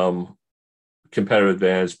competitive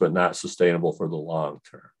advantage, but not sustainable for the long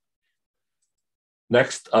term.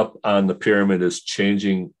 Next up on the pyramid is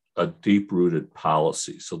changing a deep-rooted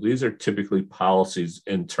policy. So these are typically policies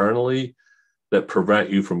internally that prevent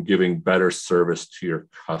you from giving better service to your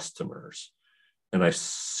customers. And I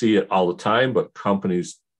see it all the time, but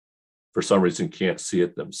companies, for some reason, can't see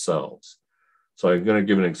it themselves. So I'm going to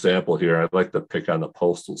give an example here. I'd like to pick on the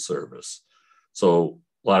Postal Service. So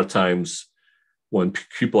a lot of times when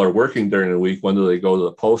people are working during the week, when do they go to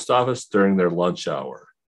the post office? During their lunch hour.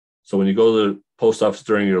 So when you go to the post office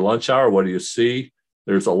during your lunch hour, what do you see?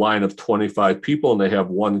 There's a line of 25 people and they have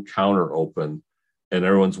one counter open and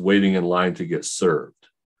everyone's waiting in line to get served.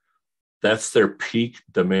 That's their peak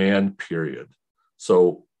demand period.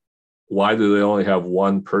 So why do they only have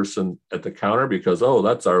one person at the counter? Because, oh,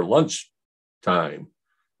 that's our lunch time,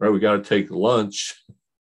 right? We got to take lunch.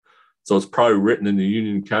 So it's probably written in the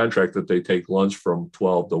union contract that they take lunch from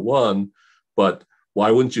 12 to 1. But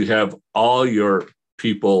why wouldn't you have all your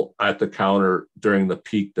people at the counter during the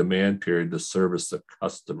peak demand period to service the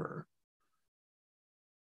customer?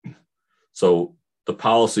 So the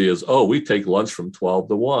policy is, oh, we take lunch from 12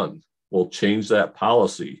 to 1. We'll change that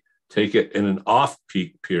policy. Take it in an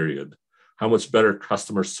off-peak period. How much better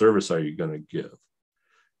customer service are you going to give?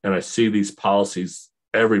 And I see these policies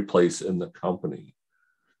every place in the company.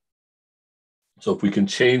 So if we can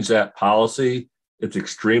change that policy, it's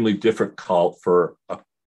extremely difficult for a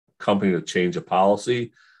company to change a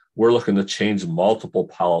policy. We're looking to change multiple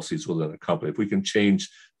policies within a company. If we can change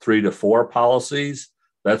 3 to 4 policies,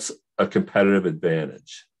 that's a competitive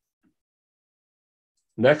advantage.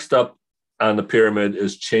 Next up on the pyramid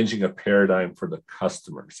is changing a paradigm for the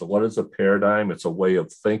customer. So what is a paradigm? It's a way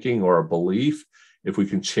of thinking or a belief. If we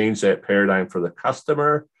can change that paradigm for the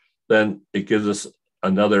customer, then it gives us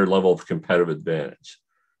another level of competitive advantage.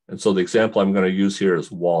 And so the example I'm going to use here is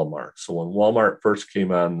Walmart. So when Walmart first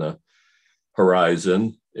came on the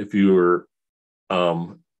horizon, if you were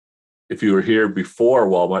here before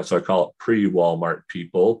Walmart, so I call it pre-Walmart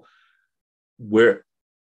people,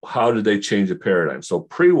 how did they change the paradigm? So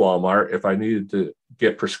pre-Walmart, if I needed to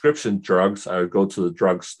get prescription drugs, I would go to the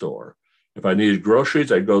drugstore. If I needed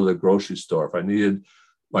groceries, I'd go to the grocery store. If I needed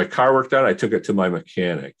my car worked on, I took it to my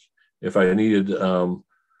mechanic. If I needed other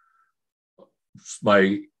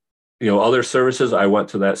services, I went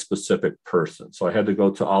to that specific person. So I had to go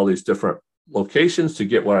to all these different locations to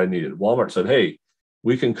get what I needed. Walmart said, hey,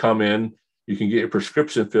 we can come in, you can get your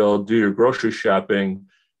prescription filled, do your grocery shopping,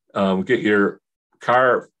 get your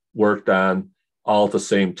car worked on all at the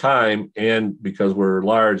same time. And because we're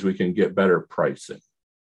large, we can get better pricing.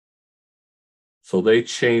 So they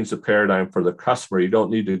changed the paradigm for the customer. You don't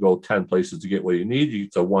need to go 10 places to get what you need.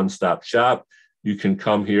 It's a one-stop shop. You can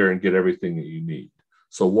come here and get everything that you need.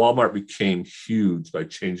 So Walmart became huge by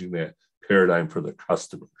changing that paradigm for the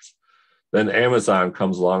customers. Then Amazon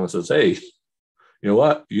comes along and says, hey, you know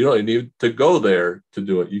what? You don't need to go there to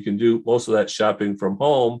do it. You can do most of that shopping from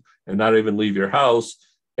home and not even leave your house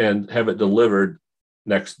and have it delivered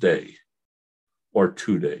next day or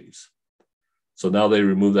 2 days. So now they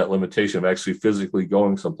remove that limitation of actually physically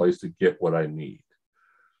going someplace to get what I need.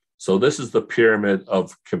 So this is the pyramid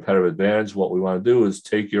of competitive advantage. What we want to do is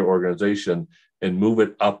take your organization and move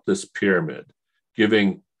it up this pyramid,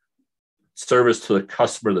 giving service to the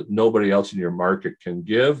customer that nobody else in your market can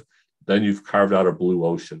give. Then you've carved out a blue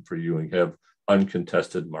ocean for you and have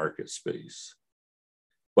uncontested market space.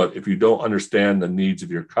 But if you don't understand the needs of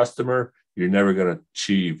your customer, you're never going to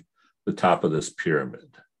achieve the top of this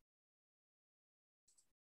pyramid.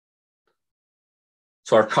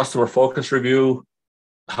 So our customer focus review,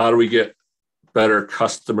 how do we get better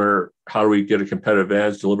customer, how do we get a competitive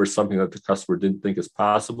advantage, deliver something that the customer didn't think is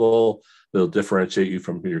possible, that'll differentiate you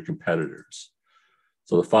from your competitors.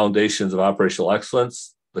 So the foundations of operational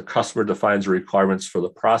excellence, the customer defines the requirements for the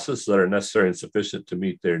process that are necessary and sufficient to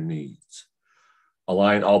meet their needs.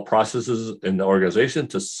 Align all processes in the organization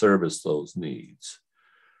to service those needs.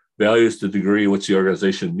 Values the degree in which the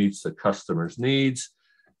organization meets the customer's needs,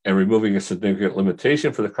 and removing a significant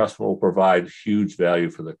limitation for the customer will provide huge value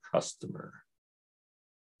for the customer.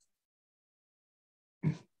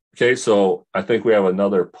 Okay, so I think we have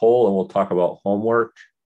another poll and we'll talk about homework.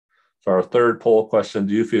 So our third poll question,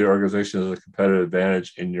 do you feel your organization has a competitive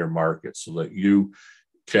advantage in your market so that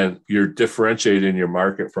you're differentiated in your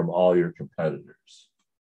market from all your competitors?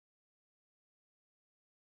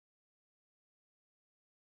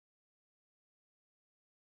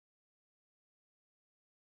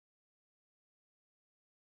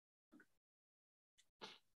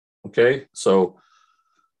 Okay, so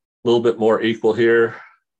a little bit more equal here.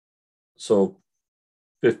 So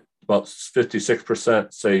about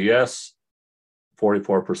 56% say yes,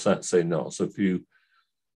 44% say no. So if you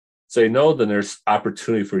say no, then there's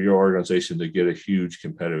opportunity for your organization to get a huge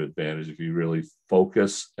competitive advantage if you really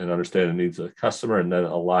focus and understand the needs of the customer and then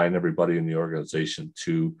align everybody in the organization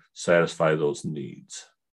to satisfy those needs.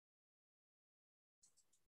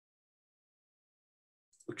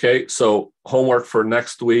 Okay, so homework for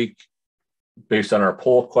next week, based on our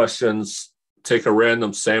poll questions, take a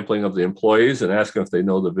random sampling of the employees and ask them if they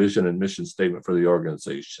know the vision and mission statement for the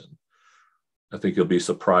organization. I think you'll be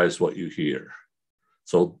surprised what you hear.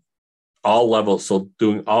 So all levels, so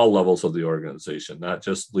doing all levels of the organization, not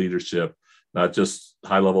just leadership, not just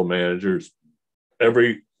high-level managers,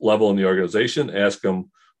 every level in the organization, ask them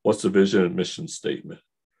what's the vision and mission statement.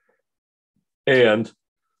 And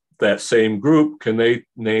that same group, can they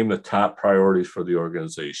name the top priorities for the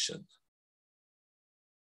organization?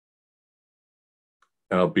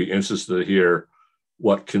 And I'll be interested to hear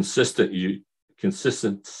what consistency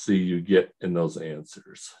you get in those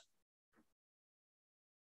answers.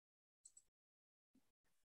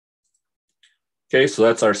 Okay, so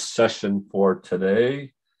that's our session for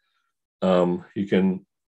today. You can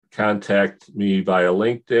contact me via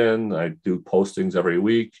LinkedIn. I do postings every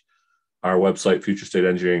week. Our website,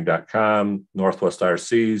 futurestateengineering.com, Northwest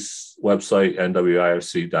IRC's website,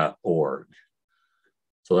 nwirc.org.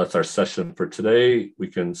 So that's our session for today. We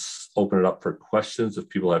can open it up for questions. If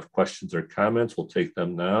people have questions or comments, we'll take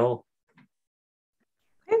them now.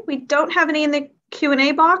 Okay, we don't have any in the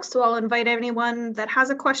Q&A box, so I'll invite anyone that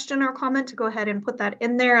has a question or comment to go ahead and put that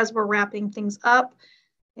in there as we're wrapping things up.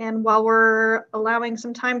 And while we're allowing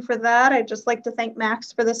some time for that, I'd just like to thank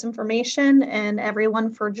Max for this information and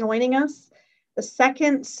everyone for joining us. The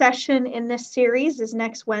second session in this series is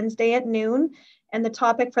next Wednesday at noon. And the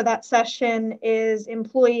topic for that session is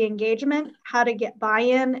employee engagement, how to get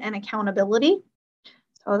buy-in and accountability.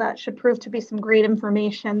 So that should prove to be some great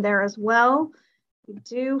information there as well. We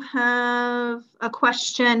do have a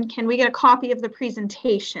question. Can we get a copy of the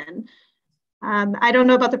presentation? I don't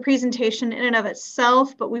know about the presentation in and of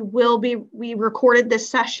itself, but we recorded this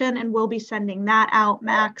session and we'll be sending that out,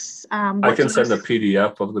 Max. I can send a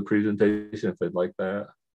PDF of the presentation if they'd like that.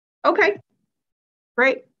 Okay,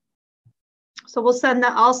 great. So we'll send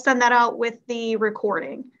that, I'll send that out with the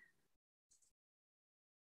recording.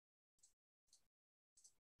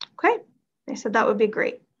 Okay, they said that would be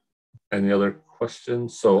great. Any other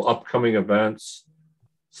questions? So upcoming events.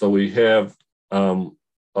 So we have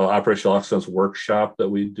operational excellence workshop that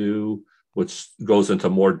we do, which goes into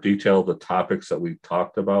more detail of the topics that we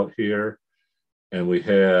talked about here. And we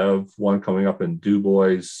have one coming up in Du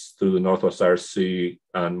Bois through the Northwest IRC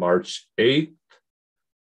on March 8th.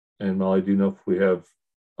 And Molly, do you know if we have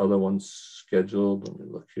other ones scheduled? Let me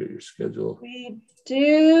look here at your schedule. We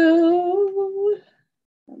do.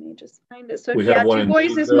 Let me just find it. So we have one Du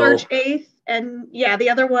Bois is March 8th. And yeah, the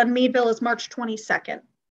other one, Meadville, is March 22nd.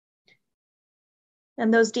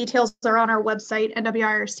 And those details are on our website,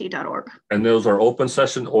 nwirc.org. And those are open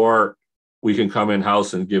session, or we can come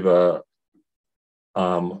in-house and give a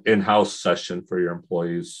in-house session for your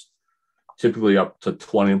employees, typically up to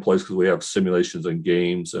 20 employees because we have simulations and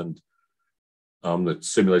games, and the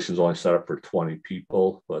simulation's only set up for 20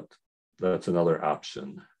 people, but that's another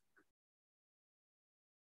option.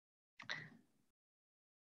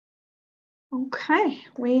 Okay,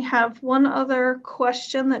 we have one other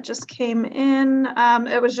question that just came in.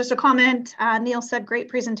 It was just a comment. Neil said, great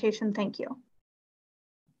presentation, thank you.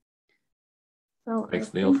 So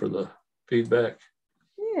thanks, Neil, for the feedback.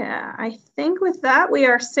 Yeah, I think with that, we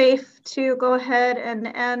are safe to go ahead and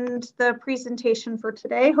end the presentation for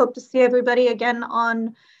today. Hope to see everybody again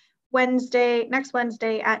on next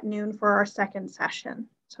Wednesday at noon for our second session.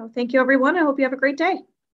 So thank you, everyone. I hope you have a great day.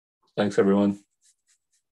 Thanks, everyone.